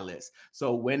sell high list.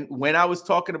 So when I was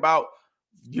talking about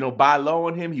buy low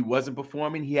on him, he wasn't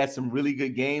performing. He had some really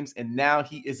good games, and now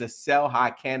he is a sell high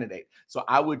candidate. So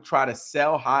I would try to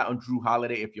sell high on Drew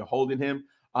Holiday if you're holding him.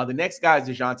 The next guy is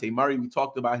DeJounte Murray. We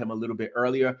talked about him a little bit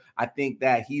earlier. I think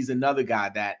that he's another guy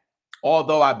that,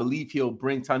 although I believe he'll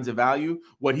bring tons of value,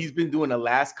 what he's been doing the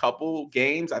last couple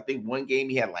games, I think one game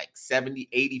he had like 70,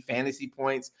 80 fantasy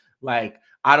points. Like,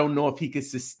 I don't know if he could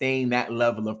sustain that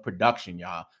level of production,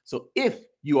 y'all. So if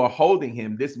you are holding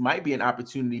him, this might be an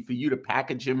opportunity for you to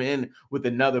package him in with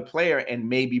another player and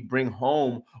maybe bring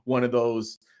home one of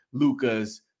those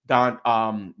Lukas,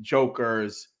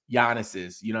 Jokers,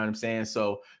 Giannis's, you know what I'm saying?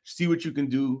 So see what you can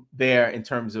do there in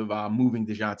terms of moving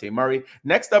DeJounte Murray.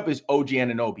 Next up is OG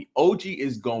Anunoby. OG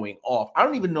is going off. I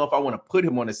don't even know if I want to put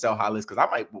him on the sell high list because I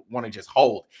might want to just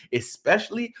hold,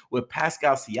 especially with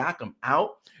Pascal Siakam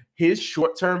out. His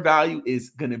short-term value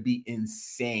is going to be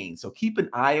insane. So keep an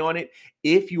eye on it.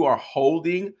 If you are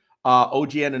holding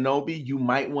OG Anunoby, you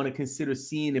might want to consider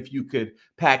seeing if you could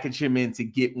package him in to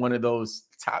get one of those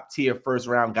top-tier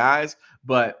first-round guys.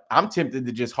 But I'm tempted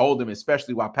to just hold him,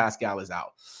 especially while Pascal is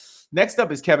out. Next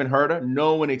up is Kevin Huerter.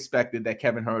 No one expected that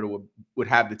Kevin Huerter would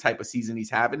have the type of season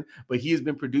he's having, but he has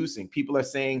been producing. People are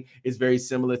saying it's very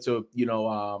similar to,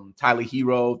 Tyler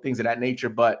Hero, things of that nature,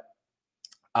 but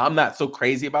I'm not so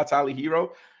crazy about Tyler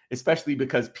Hero, especially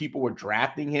because people were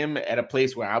drafting him at a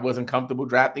place where I wasn't comfortable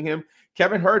drafting him.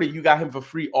 Kevin Huerter, you got him for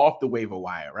free off the waiver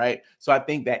wire, right? So I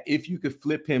think that if you could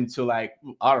flip him to like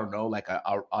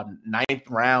a ninth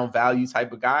round value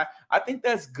type of guy, I think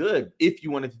that's good if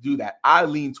you wanted to do that. I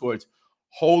lean towards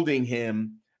holding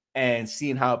him and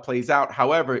seeing how it plays out.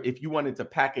 However, if you wanted to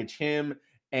package him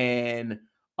and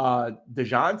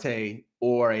DeJounte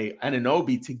or a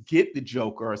Anunoby to get the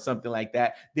Joker or something like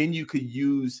that, then you could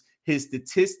use his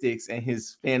statistics and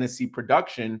his fantasy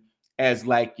production as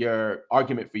like your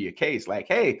argument for your case. Like,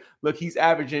 hey, look, he's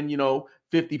averaging,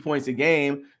 50 points a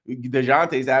game.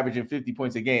 DeJounte's averaging 50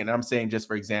 points a game. And I'm saying, just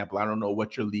for example, I don't know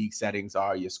what your league settings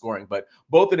are, your scoring, but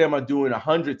both of them are doing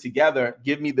 100 together.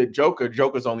 Give me the Joker.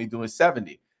 Joker's only doing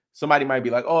 70. Somebody might be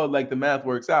like, oh, like the math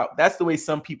works out. That's the way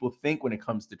some people think when it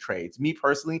comes to trades. Me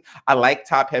personally, I like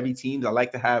top heavy teams. I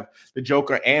like to have the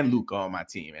Joker and Luka on my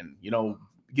team and,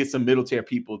 get some middle tier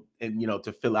people and,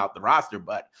 to fill out the roster.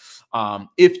 But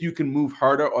if you can move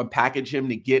Huerter or package him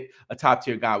to get a top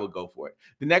tier guy, we'll go for it.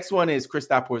 The next one is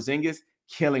Kristaps Porzingis,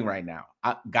 killing right now.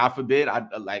 God forbid,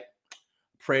 I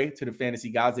pray to the fantasy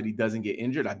gods that he doesn't get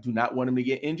injured. I do not want him to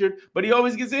get injured, but he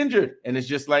always gets injured. And it's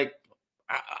just like,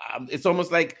 it's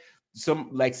almost like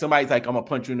somebody's like, I'm gonna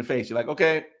punch you in the face. You're like,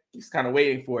 okay, he's kind of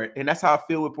waiting for it. And that's how I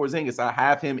feel with Porzingis. I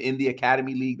have him in the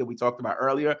Academy League that we talked about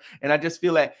earlier. And I just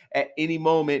feel like at any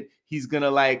moment he's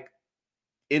gonna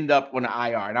end up on the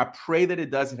IR. And I pray that it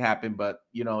doesn't happen, but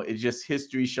it just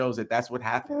history shows that that's what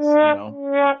happens.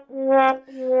 The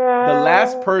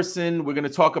last person we're going to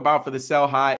talk about for the sell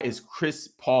high is Chris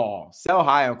Paul. Sell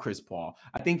high on Chris Paul.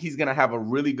 I think he's going to have a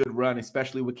really good run,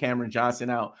 especially with Cameron Johnson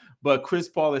out. But Chris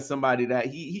Paul is somebody that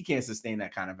he can't sustain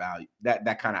that kind of value,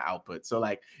 that kind of output. So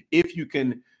like if you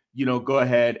can, go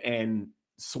ahead and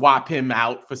swap him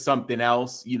out for something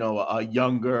else, a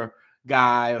younger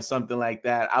guy or something like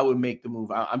that, I would make the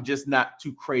move. I'm just not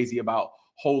too crazy about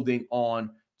holding on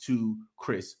to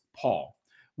Chris Paul.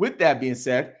 With that being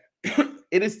said,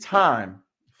 it is time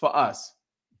for us.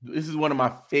 This is one of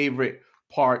my favorite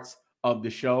parts of the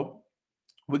show,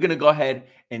 we're going to go ahead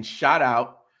and shout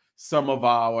out some of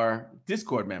our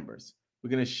Discord members. We're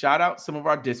going to shout out some of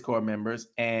our Discord members,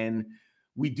 and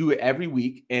we do it every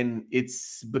week, and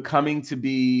it's becoming to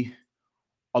be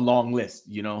a long list.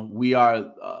 You know, we are,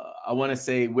 I want to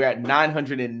say we're at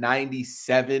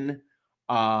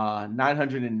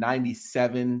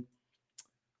 997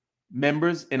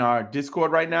 members in our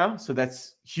Discord right now. So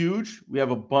that's huge. We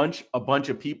have a bunch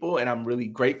of people, and I'm really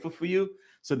grateful for you.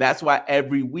 So that's why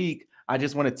every week I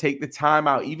just want to take the time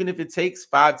out, even if it takes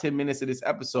 5-10 minutes of this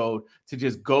episode, to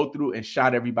just go through and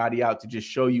shout everybody out to just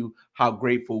show you how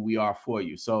grateful we are for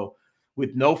you. So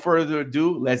with no further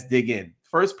ado, let's dig in.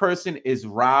 First person is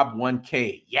Rob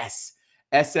 1K. Yes.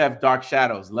 SF Dark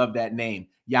Shadows. Love that name.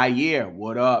 Yair,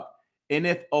 what up?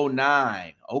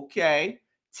 Nth09. Okay.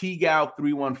 T-Gal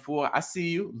 314. I see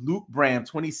you. Luke Bram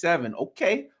 27.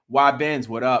 Okay. Y Benz,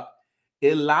 what up?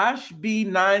 Elash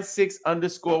B96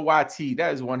 _ YT.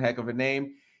 That is one heck of a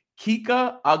name.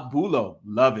 Kika Agbulo.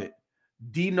 Love it.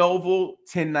 D Novel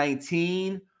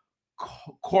 1019.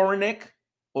 Korinek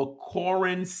or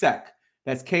Korinsek.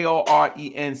 That's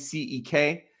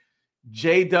Korencek.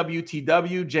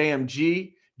 JWTW,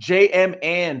 JMG, JM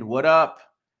and what up?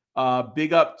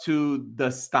 Big up to the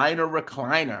Steiner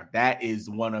Recliner. That is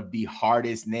one of the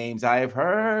hardest names I have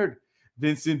heard.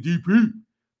 Vincent DP.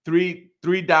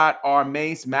 3.R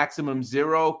Mace, Maximum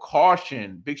Zero,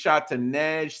 Caution. Big shot to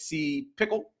Nej C.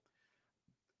 Pickle.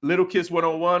 Little Kiss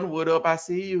 101, what up? I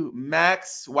see you.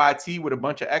 Max YT with a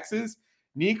bunch of X's.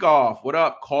 Nikov, what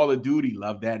up? Call of Duty,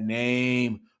 love that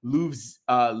name. Louvre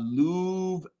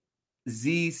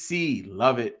ZC,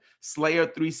 love it. Slayer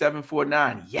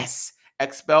 3749, yes.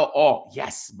 Expel All,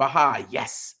 yes. Baha,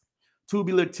 yes.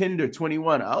 Tubular Tinder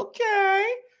 21, okay.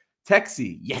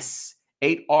 Texie, yes.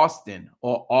 8 Austin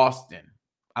or Austin,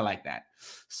 I like that.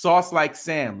 Sauce Like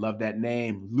Sam, love that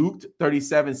name. Luke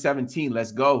 3717,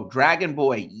 let's go. Dragon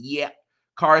Boy, yeah.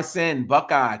 Carson,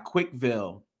 Buckeye,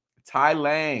 Quickville, Ty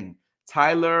Lang,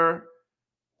 Tyler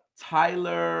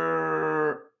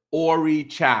Ori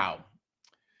Chow,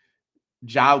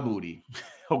 Jal Booty,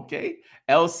 okay.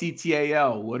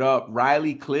 LCTAL, what up?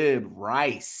 Riley Clibb,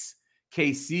 Rice,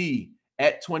 KC,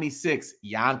 at 26,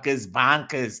 Yonkers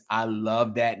Bonkers, I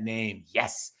love that name.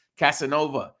 Yes.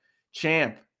 Casanova,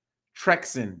 Champ,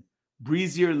 Trexon,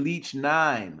 Breezier Leech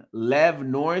 9, Lev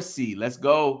Norsey, let's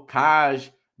go. Kaj,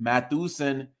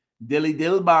 Mathuson, Dilly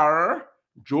Dilbar,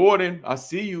 Jordan, I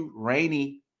see you.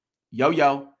 Rainy,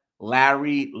 Yo-Yo,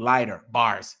 Larry Lighter,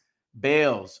 Bars,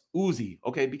 Bales, Uzi,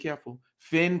 okay, be careful.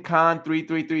 FinCon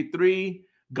 3333,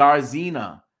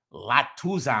 Garzina,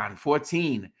 Latuzan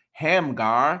 14,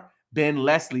 Hamgar, Ben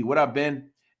Leslie, what up, Ben?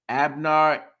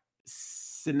 Abnar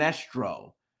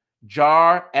Sinestro,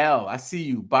 Jar L, I see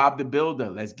you. Bob the Builder,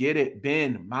 let's get it.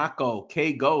 Ben, Mako,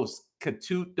 K Ghost,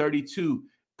 Katoot 32,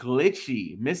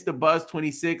 Glitchy, Mr. Buzz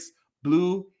 26,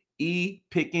 Blue E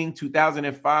Picking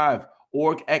 2005,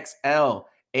 Org XL,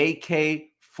 AK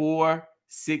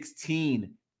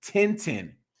 416,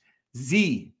 Tintin,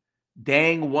 Z,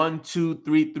 Dang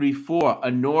 12334,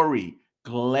 Honori,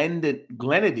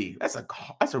 Glenady. That's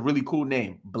a really cool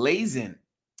name. Blazin,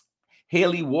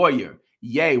 Haley Warrior.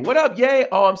 Yay. What up, Yay?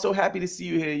 Oh, I'm so happy to see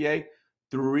you here, Yay.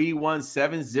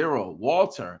 3170.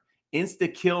 Walter.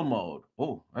 Insta Kill Mode.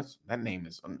 Oh, that name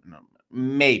is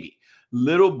maybe.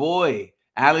 Little Boy.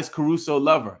 Alex Caruso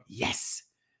Lover. Yes.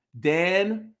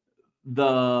 Dan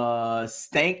the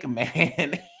Stank Man.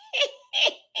 That's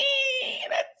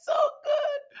so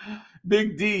good.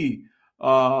 Big D.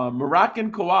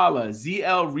 Moroccan Koala.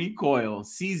 ZL Recoil.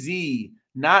 CZ.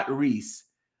 Not Reese.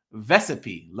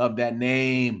 Vesipe, love that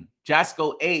name.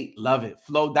 Jasco 8, love it.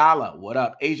 Flo Dollar, what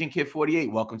up? Asian Kid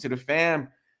 48, welcome to the fam.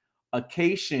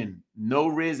 Occasion, No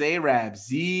Riz Arab,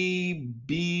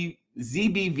 ZBVMPS.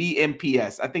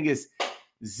 I think it's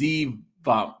Z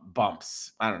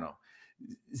Bumps. I don't know.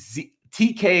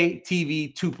 TK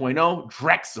TV 2.0,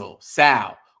 Drexel,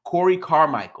 Sal, Corey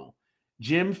Carmichael,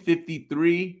 Jim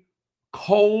 53,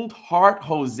 Cold Heart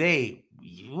Jose.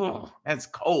 Ugh, that's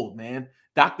cold, man.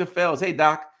 Dr. Fells, hey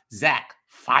Doc. Zach,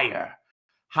 Fire,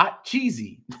 Hot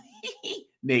Cheesy,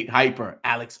 Nate Hyper,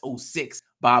 Alex 06,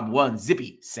 Bob 1,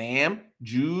 Zippy, Sam,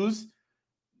 Jews,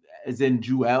 as in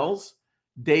Jewels,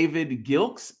 David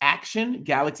Gilks, Action,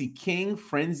 Galaxy King,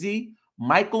 Frenzy,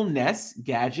 Michael Ness,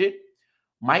 Gadget,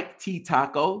 Mike T.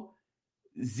 Taco,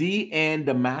 Z and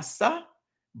Damasa,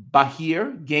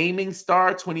 Bahir, Gaming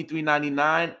Star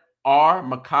 2399, R.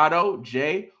 Mikado,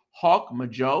 J. Hawk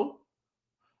Majo,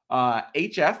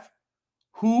 HF,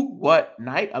 Who, What,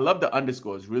 Night. I love the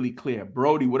underscores, really clear.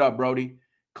 Brody, what up, Brody?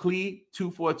 Clee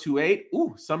 2428.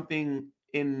 Ooh, something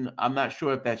I'm not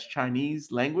sure if that's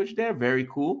Chinese language there. Very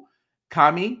cool.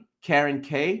 Kami, Karen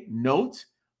K, Note,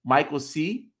 Michael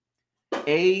C,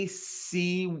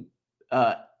 AC,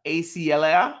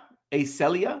 Acelia,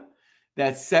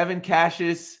 that's 7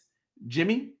 Cassius,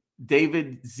 Jimmy,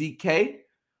 David ZK,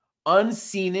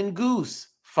 Unseen and Goose,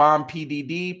 Farm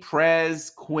PDD,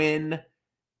 Prez, Quinn,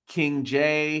 King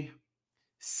J,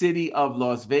 City of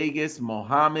Las Vegas,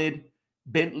 Mohammed,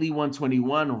 Bentley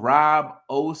 121, Rob,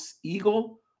 Os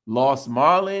Eagle, Lost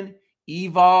Marlin,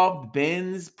 Evolved,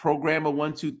 Benz, Programmer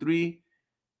 123,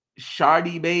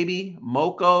 Shardy Baby,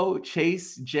 Moko,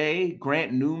 Chase J,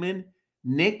 Grant Newman,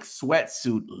 Nick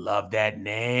Sweatsuit, love that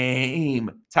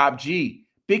name, Top G,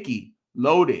 Bicky,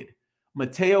 Loaded,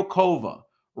 Mateo Kova,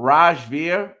 Raj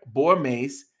Veer,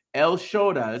 Bormace, El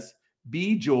Shodas,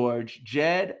 B. George,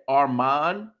 Jed,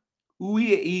 Armand,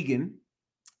 Uya Egan,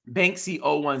 Banksy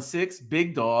 016,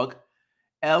 Big Dog,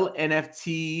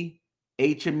 LNFT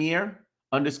Hamir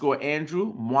 _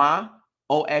 Andrew, Moi,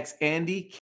 OX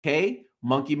Andy, K,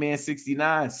 Monkey Man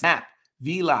 69, Snap,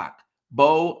 VLock,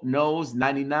 Bo Knows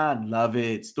 99, love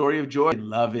it. Story of Jordan,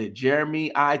 love it.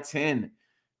 Jeremy I-10,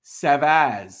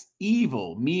 Savaz,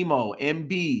 Evil, Mimo,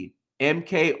 MB,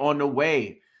 MK on the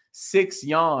way, 6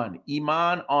 Yawn,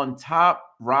 Iman on top,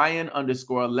 Ryan _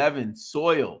 11,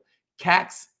 Soil,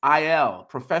 Cax IL,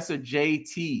 Professor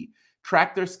JT,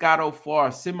 Tractor Scott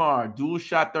 04, Simar, Dual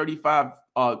Shot 35,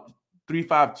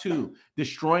 352,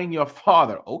 Destroying Your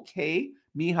Father. Okay.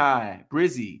 Mihai,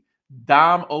 Brizzy,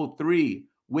 Dom 03,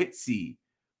 Witsy,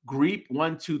 Greep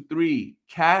 123,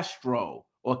 Castro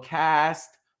or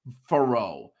Cast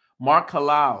Furrow, Mark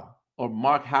Halal or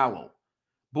Mark Howell,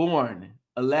 Born,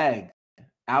 Aleg,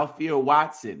 Althea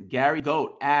Watson, Gary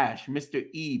Goat, Ash, Mr.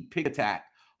 E, Pig Attack,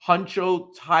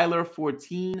 Huncho, Tyler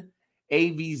 14,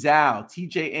 AV Zal,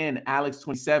 TJN, Alex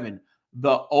 27,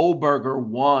 The Oberger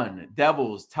 1,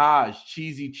 Devils, Taj,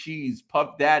 Cheesy Cheese,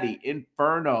 Puff Daddy,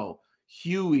 Inferno,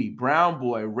 Huey, Brown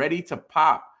Boy, Ready to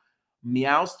Pop,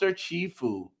 Meowster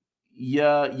Chifu,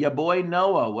 ya boy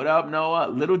Noah, what up Noah?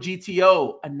 Little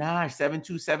GTO, Anash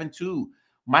 7272,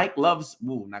 Mike Loves,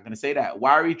 not gonna say that.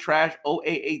 Wiry Trash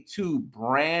 0882,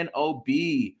 Brand OB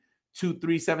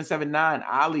 23779,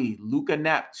 Ali, Luca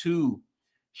Nap 2,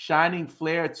 Shining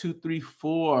Flare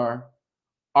 234,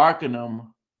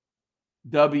 Arcanum,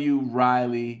 W.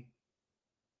 Riley,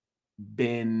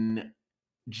 Ben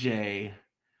J,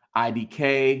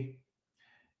 IDK,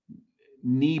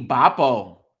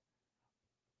 Nibapo,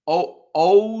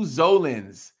 O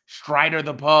Zolins, Strider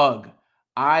the Pug,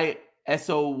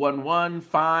 ISO11,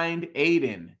 Find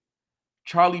Aiden,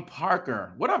 Charlie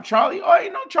Parker. What up, Charlie? Oh, you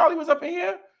know Charlie was up in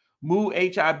here. Moo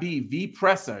HIB, V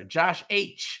Presser, Josh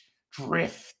H,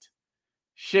 Drift,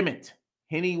 Shimit,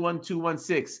 Henny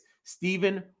 1216,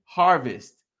 Stephen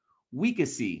Harvest,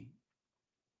 Weekasy,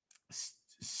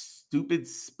 Stupid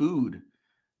Spood,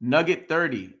 Nugget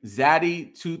 30,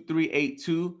 Zaddy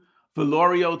 2382,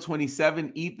 Valorio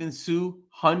 27, Ethan Sue,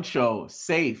 Huncho,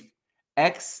 Safe,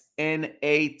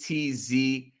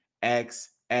 XNATZXX.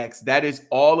 That is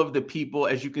all of the people.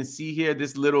 As you can see here,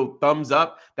 this little thumbs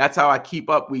up. That's how I keep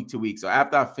up week to week. So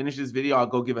after I finish this video, I'll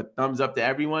go give a thumbs up to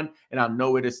everyone and I'll know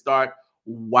where to start.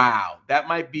 Wow, that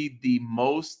might be the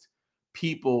most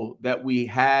people that we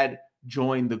had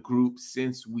join the group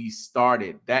since we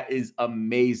started. That is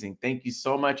amazing. Thank you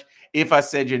so much. If I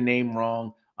said your name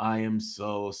wrong, I am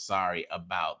so sorry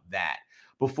about that.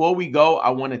 Before we go,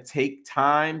 I want to take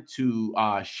time to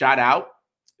shout out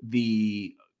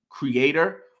the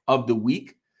creator of the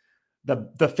week,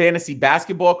 the fantasy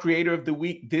basketball creator of the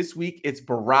week. This week, it's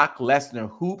Barack Lesnar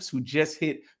Hoops, who just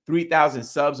hit 3,000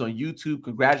 subs on YouTube.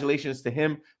 Congratulations to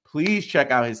him. Please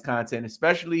check out his content,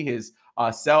 especially his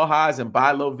sell highs and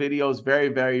buy low videos. Very,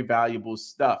 very valuable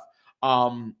stuff.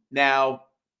 Now,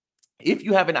 if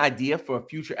you have an idea for a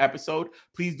future episode,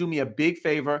 please do me a big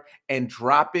favor and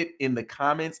drop it in the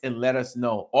comments and let us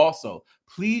know. Also,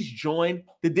 please join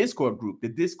the Discord group, the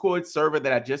Discord server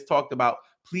that I just talked about.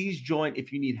 Please join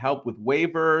if you need help with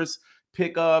waivers,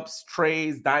 pickups,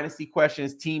 trades, dynasty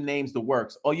questions, team names, the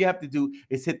works. All you have to do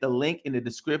is hit the link in the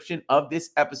description of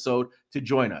this episode to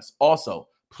join us. Also,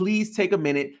 please take a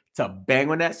minute to bang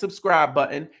on that subscribe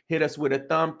button, hit us with a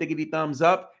thumbs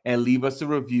up, and leave us a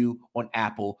review on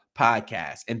Apple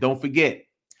Podcasts. And don't forget,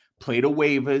 play the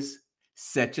waivers,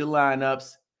 set your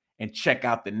lineups, and check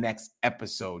out the next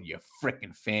episode, you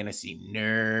freaking fantasy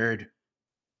nerd.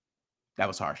 That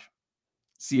was harsh.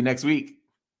 See you next week.